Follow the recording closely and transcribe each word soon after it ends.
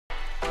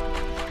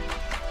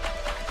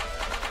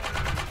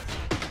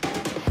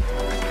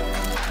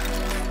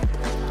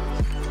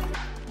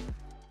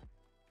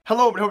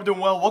Hello, I hope you're doing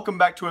well. Welcome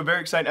back to a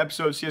very exciting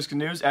episode of CSGO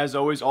News. As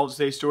always, all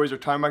today's stories are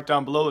time-marked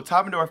down below. Let's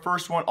hop into our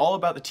first one, all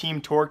about the team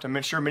Torqued.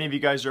 I'm sure many of you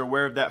guys are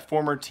aware of that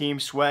former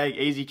team Swag,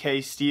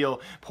 AZK, Steel,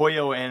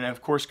 Pollo, and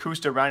of course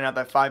Kusta rounding out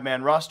that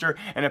 5-man roster.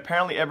 And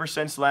apparently ever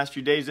since the last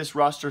few days, this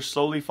roster is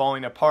slowly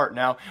falling apart.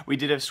 Now, we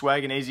did have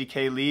Swag and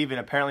AZK leave and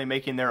apparently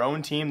making their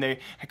own team. They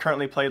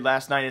currently played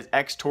last night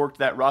as Torqued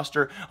that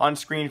roster on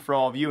screen for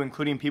all of you,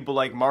 including people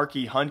like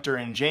Marky, Hunter,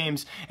 and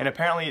James. And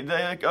apparently,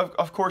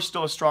 of course,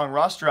 still a strong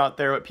roster out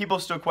there, but people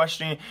still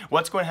questioning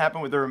what's going to happen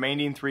with the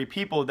remaining 3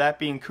 people, that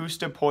being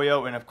Kusta,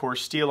 Pollo, and of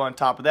course Steel on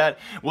top of that.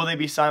 Will they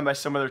be signed by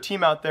some other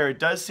team out there? It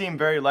does seem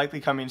very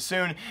likely coming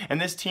soon, and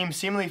this team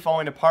seemingly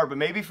falling apart, but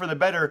maybe for the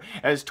better,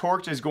 as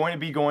Torqued is going to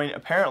be going,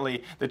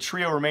 apparently, the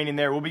trio remaining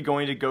there will be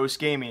going to Ghost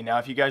Gaming. Now,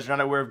 if you guys are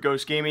not aware of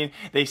Ghost Gaming,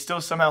 they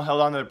still somehow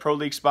held on to the Pro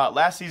League spot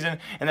last season,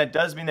 and that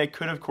does mean they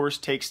could, of course,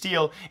 take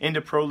Steel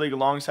into Pro League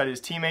alongside his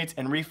teammates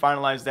and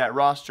refinalize that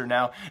roster.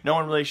 Now, no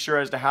one really sure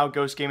as to how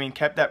Ghost Gaming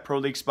kept that Pro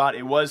League spot.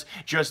 It was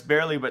just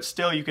barely, but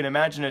still, you can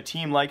imagine a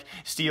team like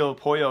Steel,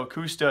 Pollo,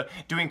 Kusta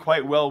doing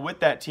quite well with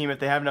that team if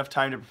they have enough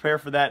time to prepare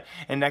for that,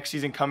 and next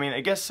season coming,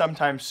 I guess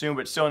sometime soon,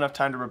 but still enough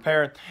time to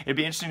prepare. It'd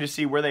be interesting to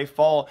see where they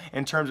fall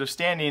in terms of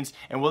standings,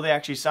 and will they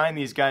actually sign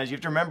these guys. You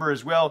have to remember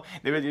as well,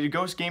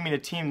 Ghost Gaming, a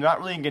team not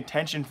really in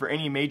contention for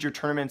any major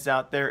tournaments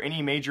out there,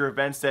 any major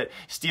events that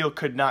Steel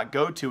could not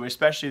go to,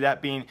 especially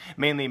that being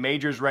mainly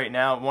majors right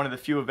now, one of the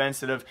few events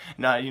that have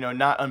not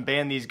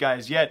unbanned these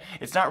guys yet.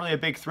 It's not really a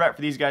big threat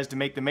for these guys to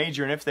make the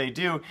major, and if they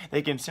do,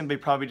 they can simply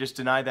probably just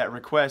deny that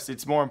request.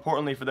 It's more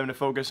importantly for them to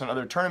focus on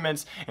other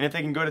tournaments, and if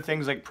they can go to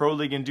things like Pro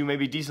League and do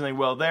maybe decently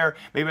well there,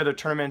 maybe other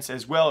tournaments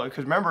as well,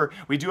 because remember,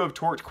 we do have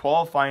Torqued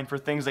qualifying for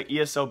things like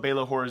ESL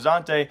Belo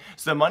Horizonte,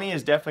 so the money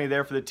is definitely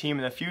there for the team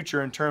in the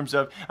future in terms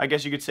of, I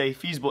guess you could say,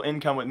 feasible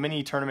income with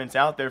many tournaments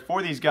out there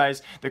for these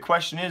guys. The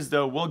question is,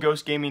 though, will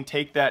Ghost Gaming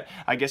take that,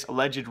 I guess,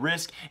 alleged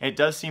risk? And it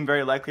does seem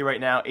very likely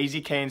right now.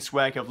 AZK and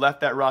Swag have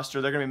left that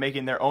roster. They're going to be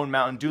making their own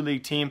Mountain Dew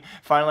League team,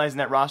 finalizing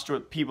that roster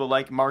with people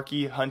like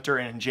Marky, Hunter,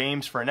 and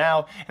James for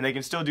now, and they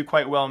can still do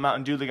quite well in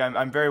Mountain Dew League.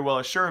 I'm very well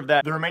assured of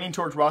that. The remaining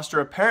Torqued roster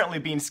apparently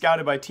being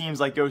scouted by teams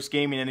like Ghost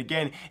Gaming, and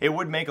again, it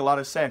would make a lot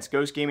of sense.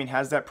 Ghost Gaming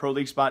has that Pro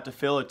League spot to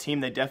fill, a team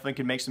they definitely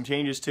could make some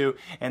changes to,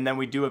 and then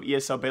we do have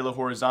ESL Belo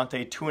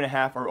Horizonte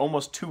 2.5 or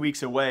almost 2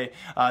 weeks away.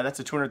 That's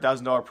a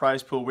 $200,000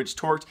 prize pool, which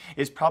Torqued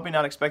is probably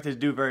not expected to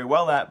do very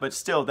well at, but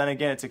still, then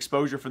again, it's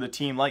exposure for the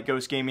team like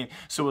Ghost Gaming,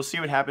 so we'll see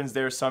what happens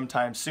there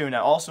sometime soon.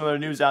 Now, also other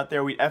news out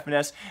there, we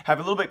FNS have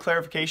a little bit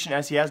clarification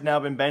as he has now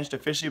been benched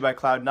officially by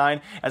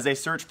Cloud9 as they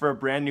search for a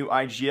brand new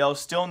IGL.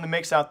 Still in the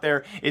mix out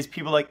there is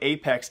people like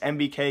Apex,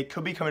 MBK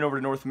could be coming over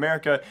to North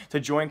America to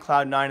join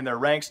Cloud9 in their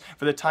ranks.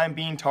 For the time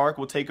being, Tark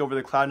will take over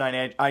the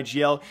Cloud9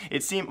 IGL.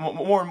 It seemed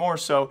more and more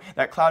so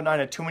that Cloud9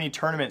 had too many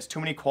tournaments, too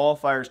many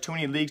qualifiers, too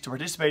many leagues to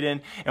participate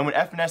in, and when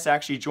FNS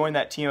actually joined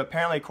that team,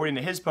 apparently according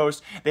to his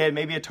post, they had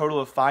maybe a total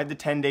of 5 to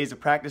 10 days of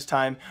practice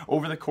time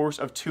over the course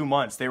of 2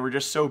 months. They were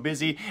just so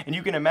busy, and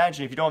you can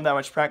imagine if you don't have that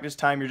much practice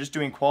time, you're just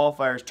doing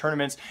qualifiers,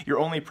 tournaments, your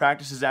only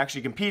practice is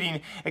actually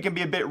competing, it can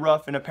be a bit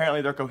rough, and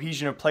apparently their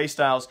cohesion of play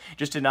styles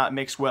just did not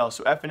mix well.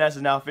 So FNS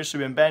has now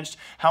officially been benched.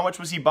 How much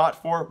was he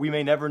bought for? We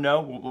may never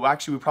know. Well,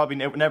 actually, we probably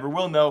never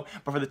will know,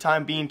 but for the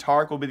time being,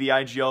 Tark will be the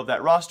IGL of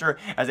that roster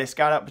as they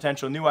scout out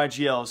potential new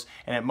IGLs,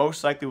 and it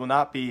most likely will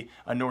not be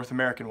a North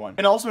American one.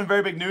 And also in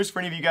very big news for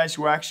any of you guys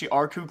who actually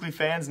are KQLY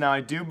fans. Now,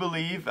 I do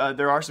believe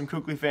there are some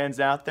KQLY fans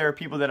out there,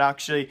 people that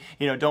actually,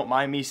 don't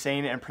mind me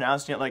saying it and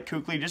pronouncing it like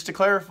KQLY. Just to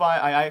clarify,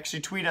 I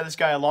actually tweeted at this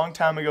guy a long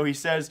time ago. He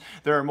says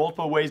there are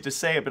multiple ways to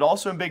say it, but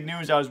also in big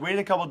news, I was waiting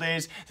a couple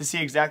days to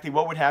see exactly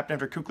what would happen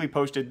after KQLY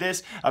posted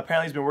this.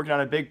 Apparently, he's been working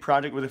on a big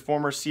project with a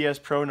former CS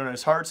pro known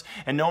as Hearts,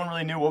 and no one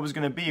really knew what was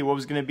going to be. What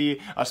was going to be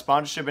a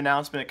sponsorship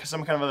announcement,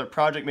 some kind of other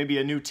project, maybe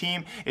a new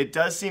team. It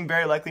does seem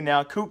very likely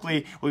now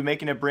KQLY will be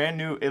making a brand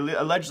new,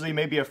 allegedly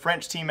maybe a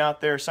French team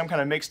out there, some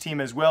kind of mixed team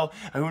as well.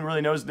 Who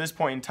really knows at this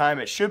point in time?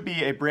 It should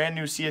be a brand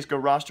new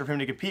CSGO roster for him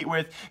to compete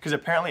with, because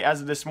apparently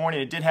as of this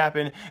morning, it did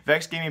happen.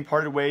 Vex Gaming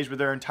parted ways with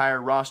their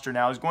entire roster.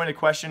 Now, I was going to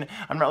question,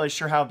 I'm not really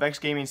sure how Vex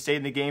Gaming stayed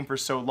in the game for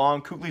so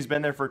long. KQLY's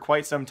been there for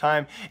quite some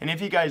time, and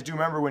if you guys do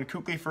remember when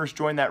KQLY first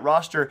joined that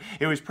roster,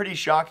 it was pretty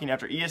shocking.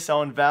 After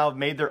ESL and Valve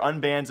made their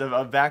unbans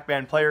of VAC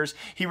ban players,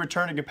 he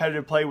returned to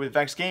competitive play with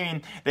Vex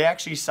Gaming. They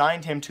actually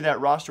signed him to that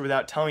roster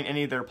without telling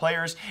any of their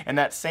players, and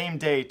that same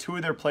day, 2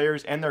 of their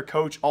players and their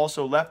coach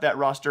also left that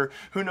roster.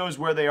 Who knows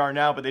where they are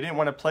now, but they didn't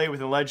want to play with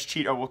an alleged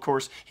cheat. Oh, well, of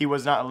course, he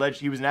was not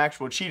alleged, he was an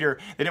actual cheater.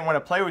 They didn't want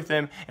to play with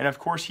him, and of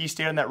course, he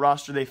stayed on that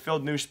roster. They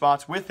filled new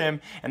spots with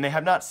him, and they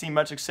have not seen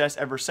much success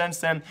ever since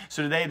then.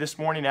 So today, this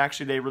morning,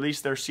 actually, they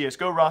released their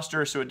CSGO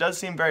roster, so it does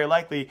seem very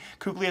likely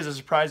KQLY has a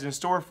surprise in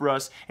store for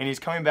us, and he's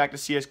coming back to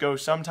CSGO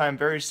sometime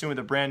very soon with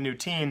a brand new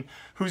team.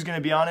 Who's going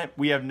to be on it?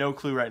 We have no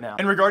clue right now.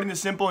 And regarding the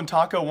S1mple and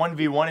TACO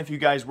 1v1, if you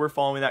guys were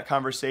following that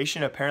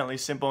conversation, apparently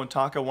S1mple and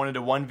TACO wanted a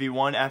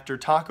 1v1 after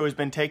TACO has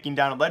been taking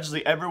down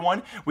allegedly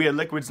everyone. We had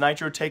Liquid's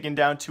Nitro taken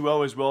down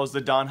 2-0 as well as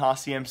the Don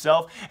Hossie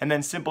himself, and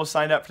then S1mple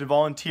signed up to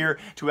volunteer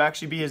to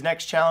actually be his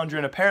next challenger,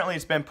 and apparently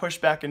it's been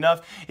pushed back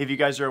enough. If you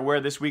guys are aware,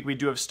 this week week we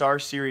do have Star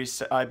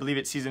Series, I believe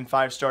it's Season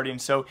 5 starting,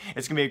 so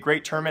it's going to be a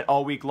great tournament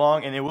all week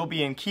long, and it will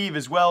be in Kyiv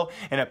as well,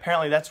 and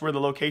apparently that's where the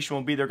location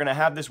will be. They're going to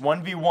have this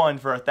 1v1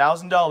 for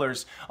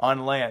 $1,000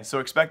 on land, so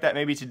expect that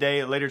maybe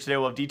today, later today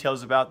we'll have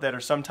details about that, or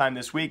sometime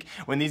this week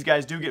when these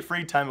guys do get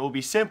free time. It will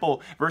be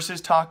S1mple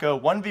versus TACO,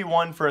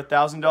 1v1 for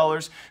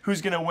 $1,000.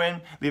 Who's going to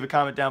win? Leave a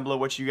comment down below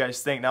what you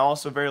guys think. Now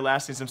also, very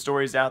lastly, some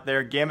stories out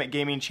there. Gambit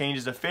gaming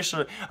changes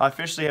officially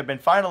have been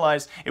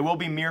finalized. It will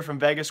be Mir from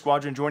Vegas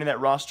Squadron joining that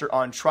roster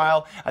on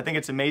trial. I think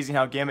it's amazing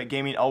how Gambit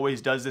gaming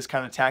always does this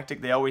kind of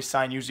tactic. They always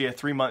sign usually a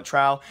 3-month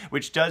trial,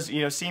 which does,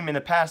 seem in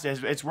the past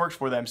it's worked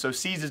for them. So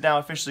C's is now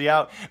officially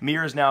out.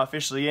 Mir is now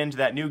officially into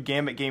that new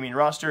Gambit gaming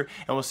roster,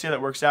 and we'll see how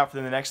that works out for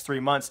them the next 3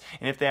 months,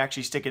 and if they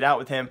actually stick it out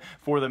with him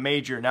for the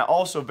major. Now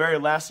also, very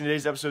last in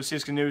today's episode of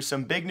CSGO News,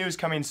 some big news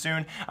coming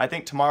soon. I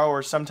think tomorrow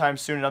or sometime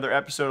soon, another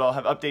episode, I'll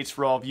have updates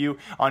for all of you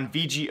on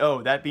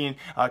VGO, that being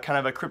kind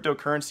of a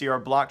cryptocurrency or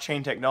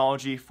blockchain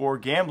technology for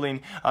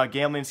gambling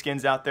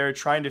skins out there,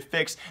 trying to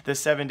fix the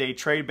 7-day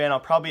trade ban. I'll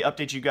probably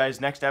update you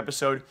guys next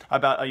episode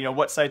about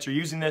what sites are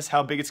using this,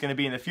 how big it's going to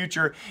be in the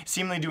future.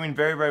 Seemingly doing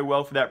very, very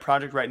well for that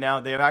project right now.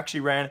 They have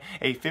actually ran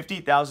a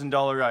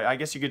 $50,000, I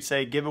guess you could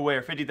say, giveaway,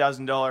 or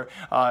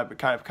 $50,000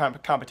 kind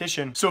of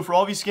competition. So for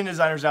all of you skin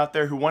designers out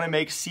there who want to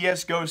make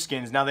CSGO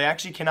skins, now they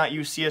actually cannot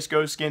use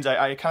CSGO skins.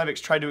 I kind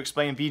of tried to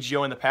explain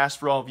VGO in the past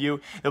for all of you.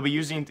 They'll be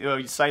using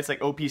sites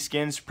like OP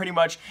Skins. Pretty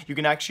much, you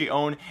can actually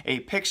own a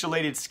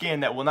pixelated skin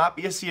that will not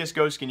be a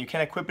CSGO skin. You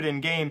can equip it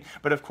in game,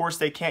 but of course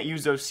they can't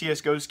use those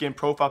CSGO skin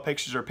profile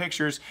pictures or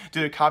pictures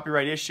due to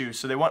copyright issues.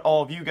 So they want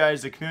all of you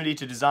guys, the community,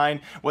 to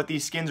design what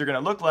these skins are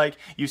going to look like.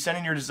 You send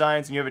in your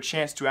designs and you have a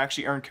chance to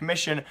actually earn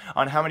commission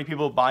on how many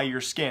people buy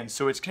your skins.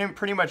 So it's going to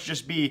pretty much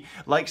just be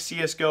like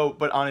CSGO,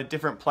 but on a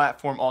different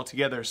platform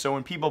altogether. So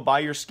when people buy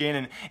your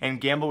skin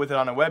and gamble with it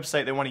on a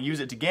website, they want to use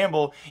it to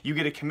gamble, you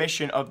get a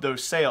commission of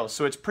those sales.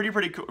 So it's pretty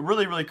cool,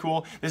 really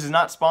cool. This is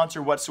not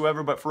sponsored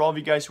whatsoever, but for all of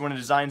you guys who want to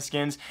design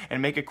skins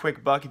and make a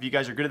quick buck, if you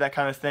guys are good at that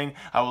kind of thing,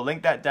 I will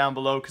link that down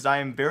below because I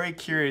am very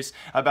curious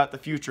about the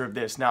future of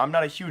this. Now, I'm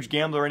not a huge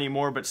gambler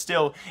anymore, but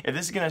still, if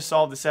this is going to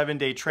solve the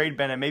 7-day trade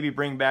ban and maybe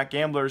bring back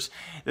gamblers,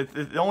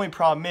 the only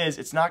problem is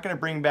it's not going to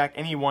bring back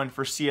anyone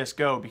for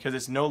CSGO because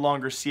it's no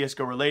longer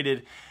CSGO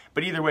related.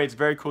 But either way, it's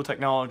very cool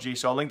technology,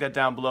 so I'll link that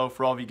down below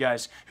for all of you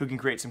guys who can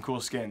create some cool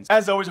skins.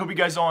 As always, hope you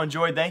guys all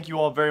enjoyed. Thank you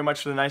all very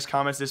much for the nice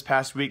comments this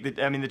past week.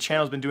 The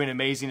channel's been doing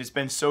amazing. It's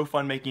been so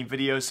fun making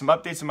videos. Some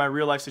updates on my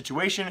real life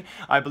situation.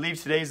 I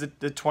believe today's the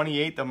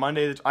 28th, the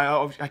Monday.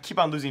 I keep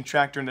on losing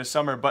track during the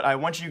summer, but I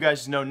want you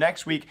guys to know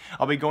next week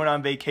I'll be going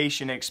on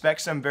vacation. Expect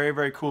some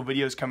very cool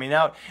videos coming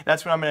out.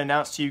 That's when I'm going to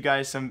announce to you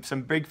guys some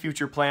big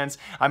future plans.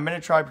 I'm going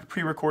to try to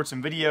pre-record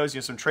some videos,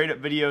 some trade-up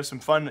videos, some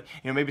fun,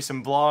 maybe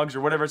some vlogs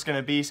or whatever it's going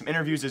to be, some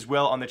interviews as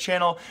well on the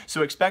channel.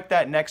 So expect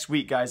that next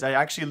week, guys. I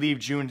actually leave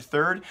June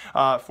 3rd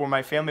for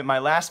my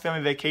last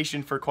family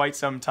vacation for quite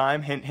some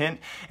time, hint hint,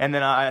 and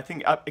then I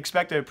think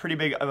expect a pretty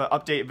big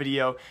update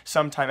video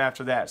sometime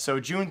after that.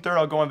 So June 3rd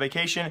I'll go on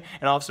vacation,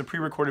 and I'll have some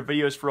pre-recorded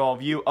videos for all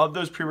of you. Of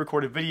those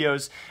pre-recorded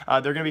videos, there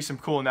are going to be some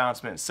cool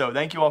announcements. So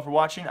thank you all for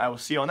watching. I will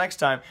see you all next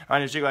time. My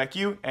name is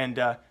JKQLY,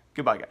 and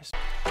goodbye,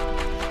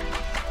 guys.